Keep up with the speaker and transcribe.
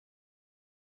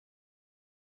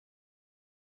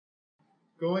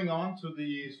Going on to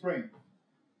the spring.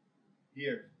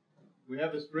 Here we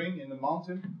have a spring in the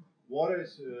mountain. Water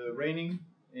is raining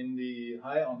in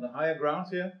on the higher grounds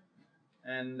here,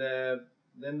 and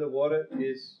then the water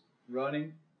is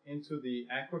running into the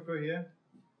aquifer here,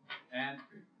 and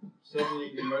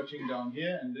suddenly emerging down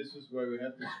here, and this is where we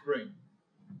have the spring.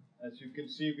 As you can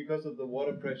see, because of the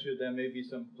water pressure, there may be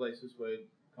some places where it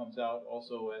comes out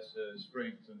also as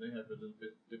springs, and they have a little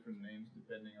bit different names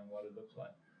depending on what it looks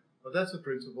like. But that's the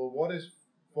principle. Water is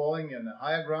falling in the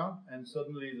higher ground, and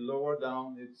suddenly lower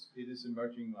down it is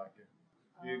emerging like it.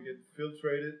 You get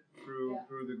filtrated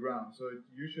through the ground, so it's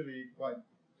usually quite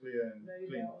clear and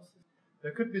clean.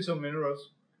 There could be some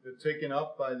minerals taken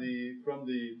up by from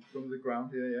the ground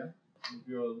here. Yeah. If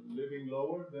you're living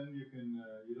lower, then you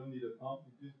don't need a pump.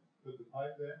 You just put the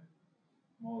pipe there,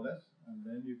 more or less, and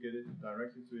then you get it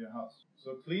directly to your house.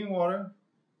 So clean water,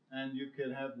 and you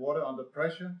can have water under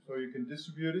pressure, so you can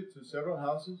distribute it to several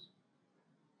houses,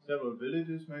 several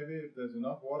villages maybe, if there's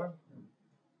enough water.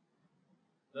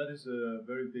 That is a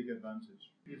very big advantage.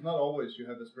 It's not always you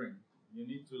have a spring. You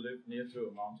need to live near to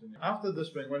a mountain. After the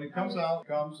spring, when it comes out,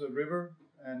 comes a river,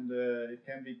 and it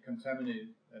can be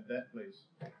contaminated at that place,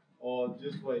 or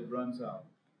just where it runs out.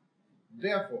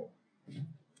 Therefore,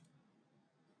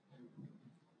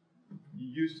 you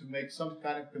used to make some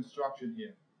kind of construction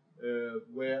here,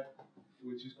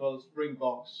 which is called a spring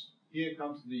box. Here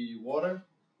comes the water,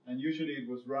 and usually it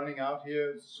was running out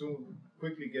here, soon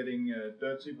quickly getting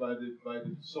dirty by the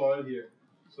soil here.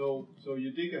 So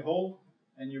you dig a hole,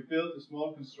 and you build a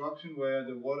small construction where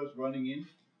the water is running in.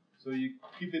 So you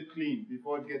keep it clean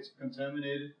before it gets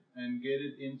contaminated, and get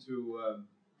it into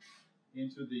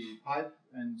the pipe,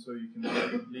 and so you can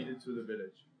lead it to the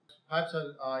village. Pipes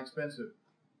are expensive,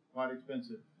 quite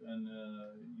expensive, and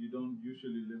you don't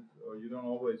usually live, or you don't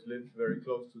always live very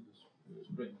close to the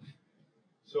spring.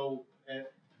 So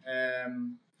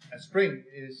a spring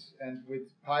is, and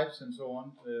with pipes and so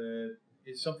on,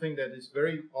 is something that is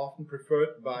very often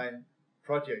preferred by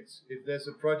projects. If there's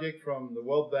a project from the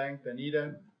World Bank,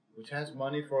 Danida, which has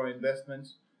money for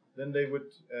investments, then they would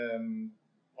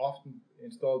often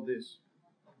install this.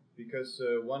 Because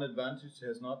one advantage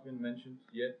has not been mentioned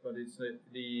yet, but it's that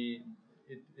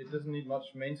it doesn't need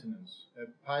much maintenance. A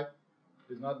pipe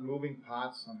is not moving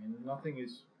parts. I mean, nothing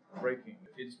is breaking.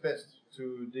 It's best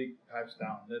to dig pipes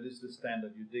down. That is the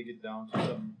standard. You dig it down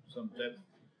to some depth,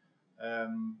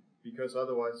 because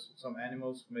otherwise some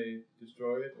animals may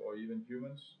destroy it, or even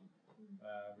humans.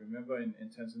 Remember in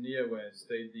Tanzania, where it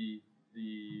stayed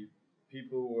the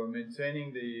people who were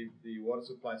maintaining the water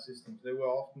supply systems, they were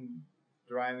often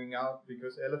driving out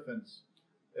because elephants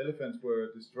were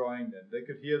destroying them. They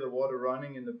could hear the water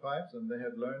running in the pipes, and they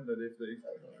had learned that if they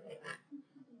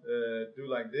do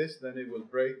like this, then it will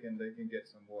break and they can get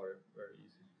some water very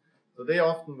easy. So they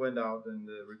often went out and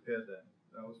repaired that.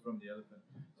 That was from the elephant.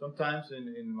 Sometimes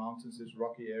in mountains it's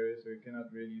rocky areas, so you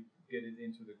cannot really get it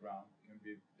into the ground. It can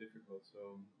be difficult.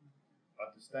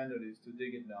 But the standard is to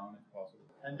dig it down if possible.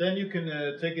 And then you can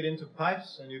take it into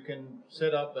pipes, and you can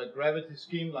set up a gravity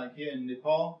scheme like here in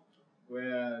Nepal,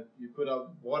 where you put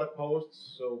up water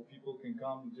posts so people can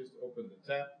come and just open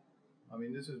the tap. I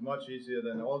mean, this is much easier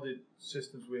than all the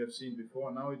systems we have seen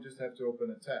before. Now we just have to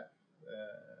open a tap,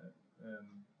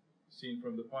 seen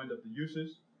from the point of the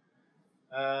users.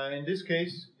 In this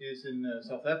case, is in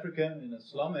South Africa, in a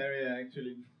slum area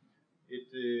actually.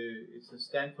 It's a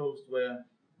stand post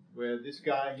where this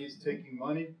guy, he's taking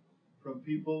money from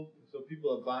people, so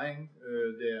people are buying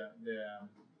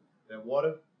their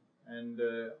water, and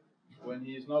when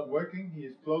he is not working, he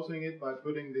is closing it by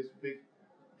putting this big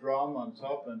drum on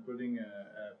top and putting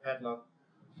a padlock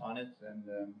on it, and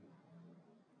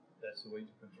that's the way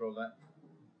to control that.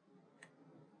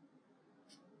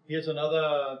 Here's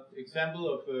another example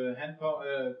of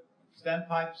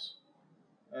standpipes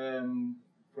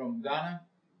from Ghana,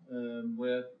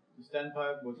 where the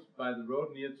standpipe was by the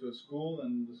road near to a school,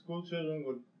 and the school children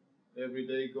would every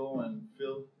day go and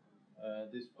fill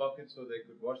this bucket so they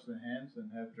could wash their hands and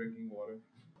have drinking water.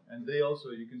 And they also,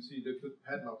 you can see they put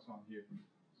padlocks on here.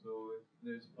 So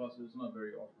it's not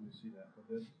very often you see that, but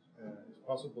it's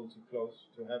possible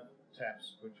to have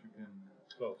taps which you can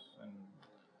close. And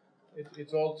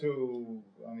it's all to,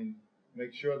 I mean,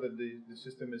 make sure that the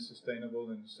system is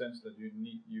sustainable in the sense that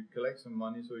you collect some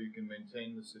money so you can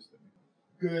maintain the system.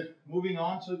 Good. Moving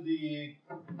on to the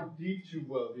deep tube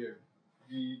well here.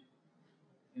 The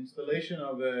installation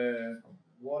of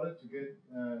water to get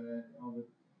of a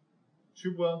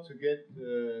tube well to get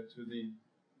to the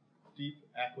deep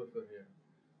aquifer here.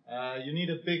 You need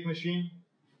a big machine,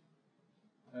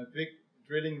 a big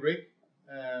drilling rig,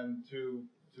 to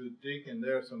to dig, and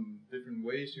there are some different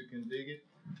ways you can dig it.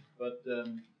 But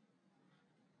you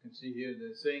can see here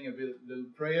they're saying a little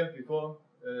prayer before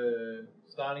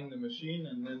starting the machine,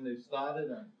 and then they started,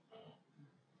 and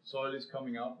soil is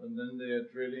coming up, and then they are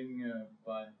drilling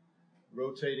by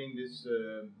rotating this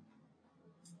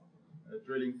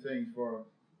drilling thing for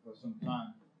some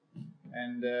time.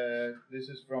 And this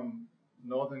is from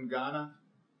northern Ghana.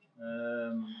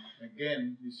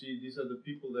 Again, you see these are the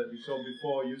people that we saw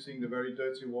before using the very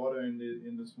dirty water in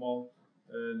the small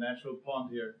natural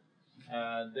pond here.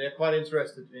 They're quite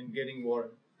interested in getting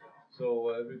water, so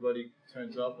everybody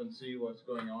turns up and see what's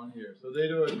going on here. So they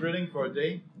do a drilling for a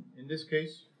day. In this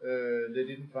case, they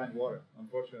didn't find water,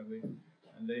 unfortunately,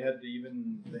 and they had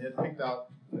picked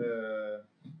out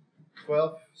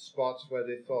 12 spots where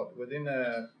they thought within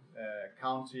a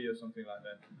county or something like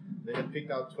that. They had picked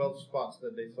out 12 spots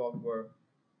that they thought were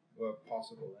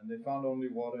possible, and they found only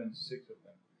water in 6 of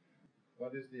them.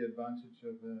 What is the advantage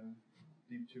of a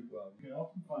deep tube well? You can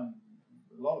often find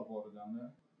a lot of water down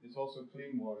there. It's also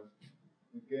clean water.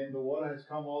 Again, the water has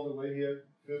come all the way here,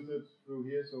 filtered through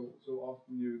here, so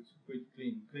often it's quite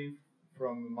clean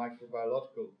from a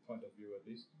microbiological point of view at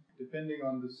least. Depending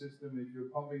on the system, if you're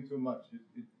pumping too much,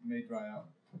 it may dry out.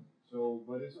 So,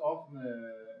 but it's often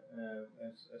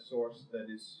a source that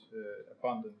is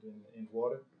abundant in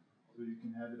water, so you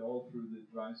can have it all through the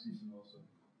dry season also.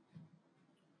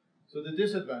 So the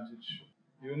disadvantage,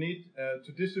 you need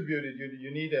to distribute it.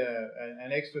 You need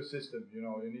an extra system.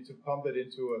 You need to pump it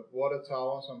into a water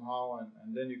tower somehow,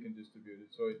 and then you can distribute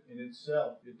it. So in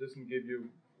itself, it doesn't give you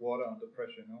water under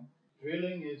pressure. No,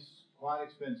 drilling is quite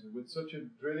expensive with such a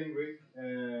drilling rig.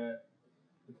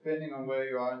 Depending on where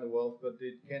you are in the world, but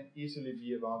it can easily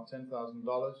be about $10,000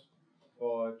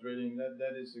 for drilling.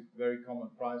 That is a very common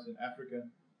price in Africa,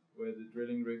 where the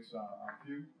drilling rigs are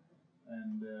few,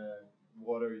 and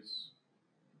water is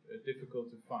difficult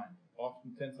to find.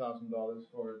 Often $10,000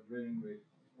 for a drilling rig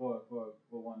for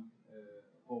one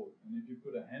hole. And if you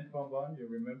put a hand pump on, you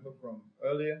remember from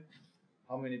earlier,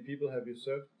 how many people have you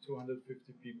served?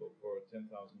 250 people for $10,000.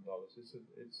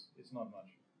 It's not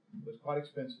much. But it's quite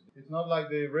expensive. It's not like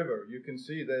the river. You can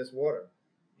see there's water.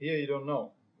 Here you don't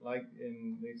know. Like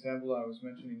in the example I was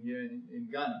mentioning here in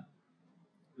Ghana,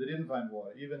 they didn't find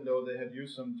water, even though they had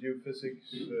used some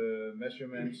geophysics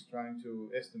measurements trying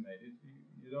to estimate it.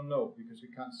 You don't know because you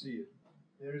can't see it.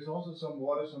 There is also some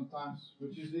water sometimes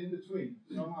which is in between.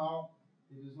 Somehow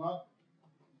it is not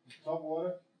the top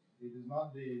water. It is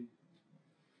not the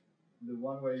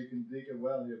one where you can dig a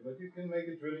well here, but you can make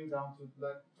a drilling down to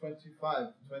like 20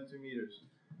 meters.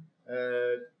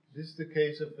 This is the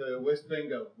case of West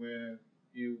Bengal, where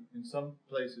you in some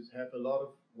places have a lot of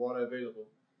water available.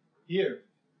 Here,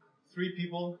 3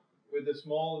 people with a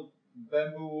small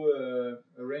bamboo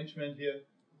arrangement here,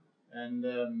 and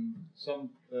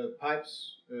some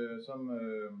pipes,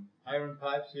 some iron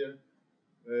pipes here,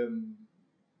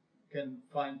 can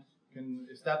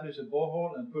establish a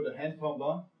borehole and put a hand pump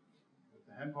on.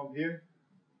 Hand pump here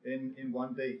in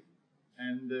one day,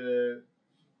 and the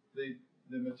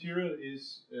material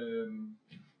is a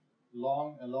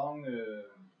long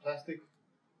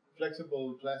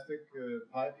flexible plastic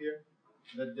pipe here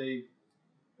that they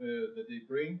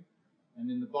bring,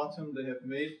 and in the bottom they have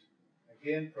made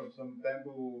again from some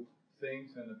bamboo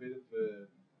things and a bit of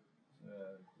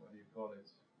what do you call it,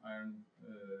 iron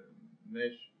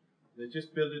mesh. They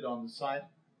just build it on the side.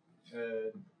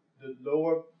 The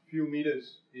lower few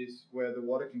meters is where the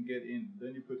water can get in.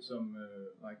 Then you put some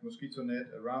like mosquito net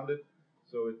around it,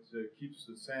 so it keeps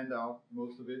the sand out,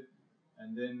 most of it,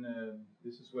 and then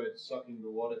this is where it's sucking the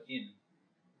water in.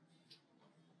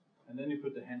 And then you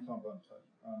put the hand pump on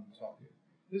top here.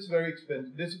 This is very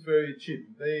expensive. This is very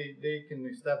cheap. They can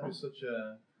establish such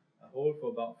a hole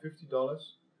for about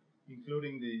 $50,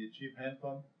 including the cheap hand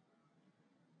pump.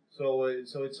 So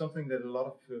it's something that a lot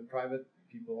of private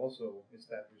people also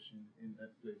establish in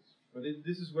that place. But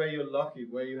this is where you're lucky,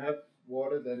 where you have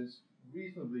water that is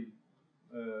reasonably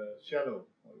shallow,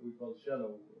 what we call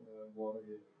shallow water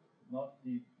here, not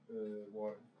deep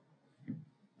water.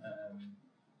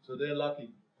 So they're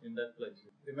lucky in that place.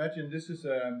 Imagine this is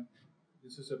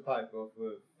a pipe of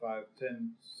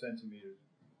 5-10 centimeters.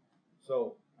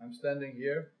 So I'm standing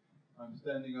here, I'm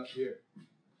standing up here.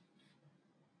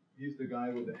 He's the guy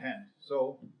with the hand.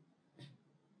 So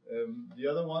the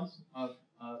other ones are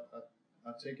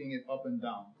taking it up and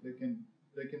down. They can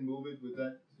move it with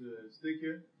that stick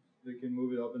here. They can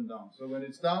move it up and down. So when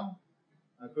it's down,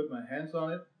 I put my hands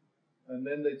on it, and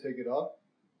then they take it up.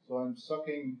 So I'm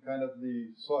sucking kind of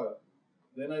the soil.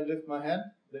 Then I lift my hand.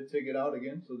 They take it out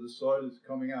again, so the soil is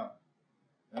coming out.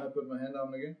 Then I put my hand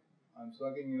down again. I'm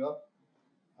sucking it up,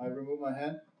 I remove my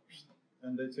hand,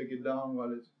 and they take it down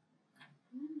while it's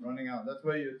running out. That's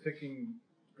why you're taking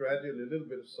gradually a little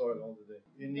bit of soil all the day.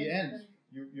 In the end,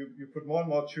 you put more and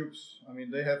more tubes. I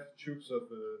mean, they have tubes of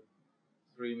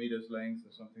 3 meters length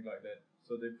or something like that.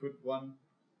 So they put one,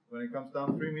 when it comes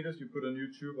down 3 meters, you put a new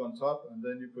tube on top, and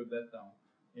then you put that down.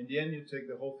 In the end, you take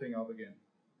the whole thing up again,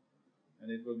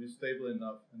 and it will be stable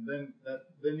enough. And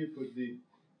then you put the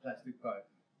plastic pipe,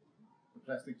 the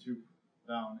plastic tube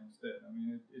down instead. I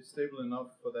mean, it's stable enough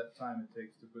for that time it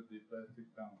takes to put the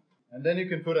plastic down. And then you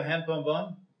can put a hand pump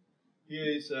on. Here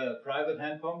is a private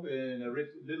hand pump in a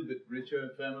little bit richer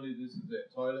family. This is their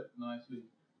toilet, nicely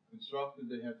constructed.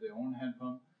 They have their own hand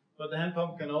pump. But the hand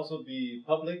pump can also be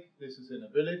public. This is in a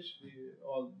village.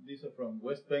 These are from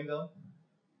West Bengal.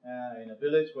 In a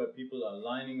village where people are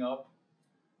lining up.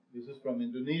 This is from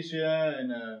Indonesia, in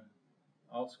the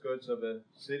outskirts of a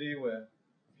city where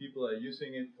people are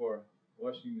using it for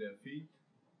washing their feet.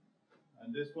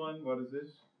 And this one, what is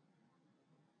this?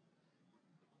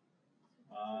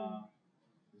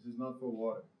 This is not for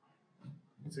water.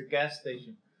 It's a gas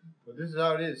station. But this is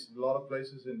how it is. A lot of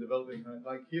places in developing,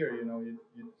 like here,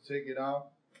 you take it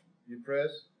out, you press,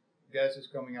 gas is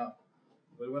coming out.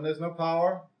 But when there's no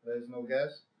power, there's no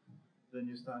gas, then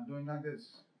you start doing like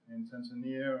this. In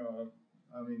Tanzania,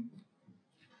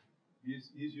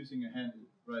 he's using a handle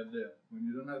right there. When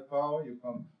you don't have power, you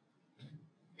pump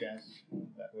gas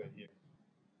that way here.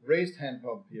 Raised hand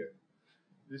pump here.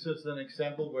 This is an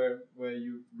example where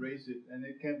you raise it, and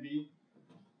it can be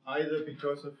either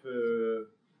because of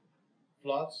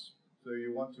floods, so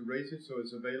you want to raise it so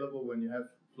it's available when you have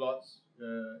floods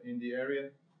in the area,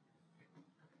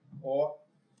 or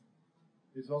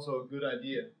it's also a good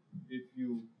idea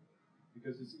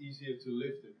because it's easier to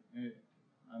lift it. It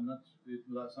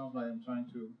sounds like I'm trying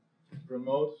to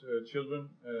promote children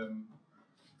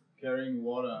carrying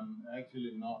water. I'm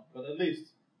actually not, but at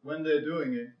least when they're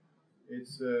doing it,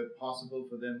 it's possible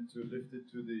for them to lift it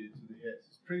to the heads.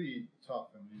 It's pretty tough.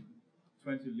 I mean,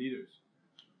 20 liters.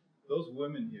 Those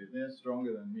women here, they're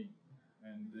stronger than me,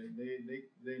 and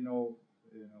they know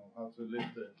how to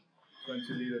lift the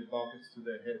 20-liter buckets to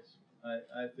their heads.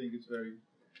 I think it's very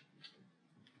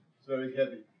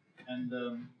heavy, and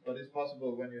but it's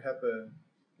possible when you have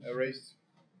a raised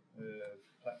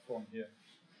platform here.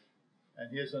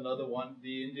 And here's another one.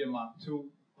 The India Mark II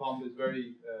pump is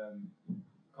very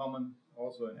common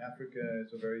also in Africa.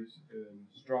 It's a very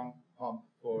strong pump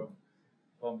for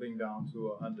pumping down to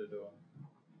 100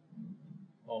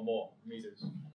 or more meters.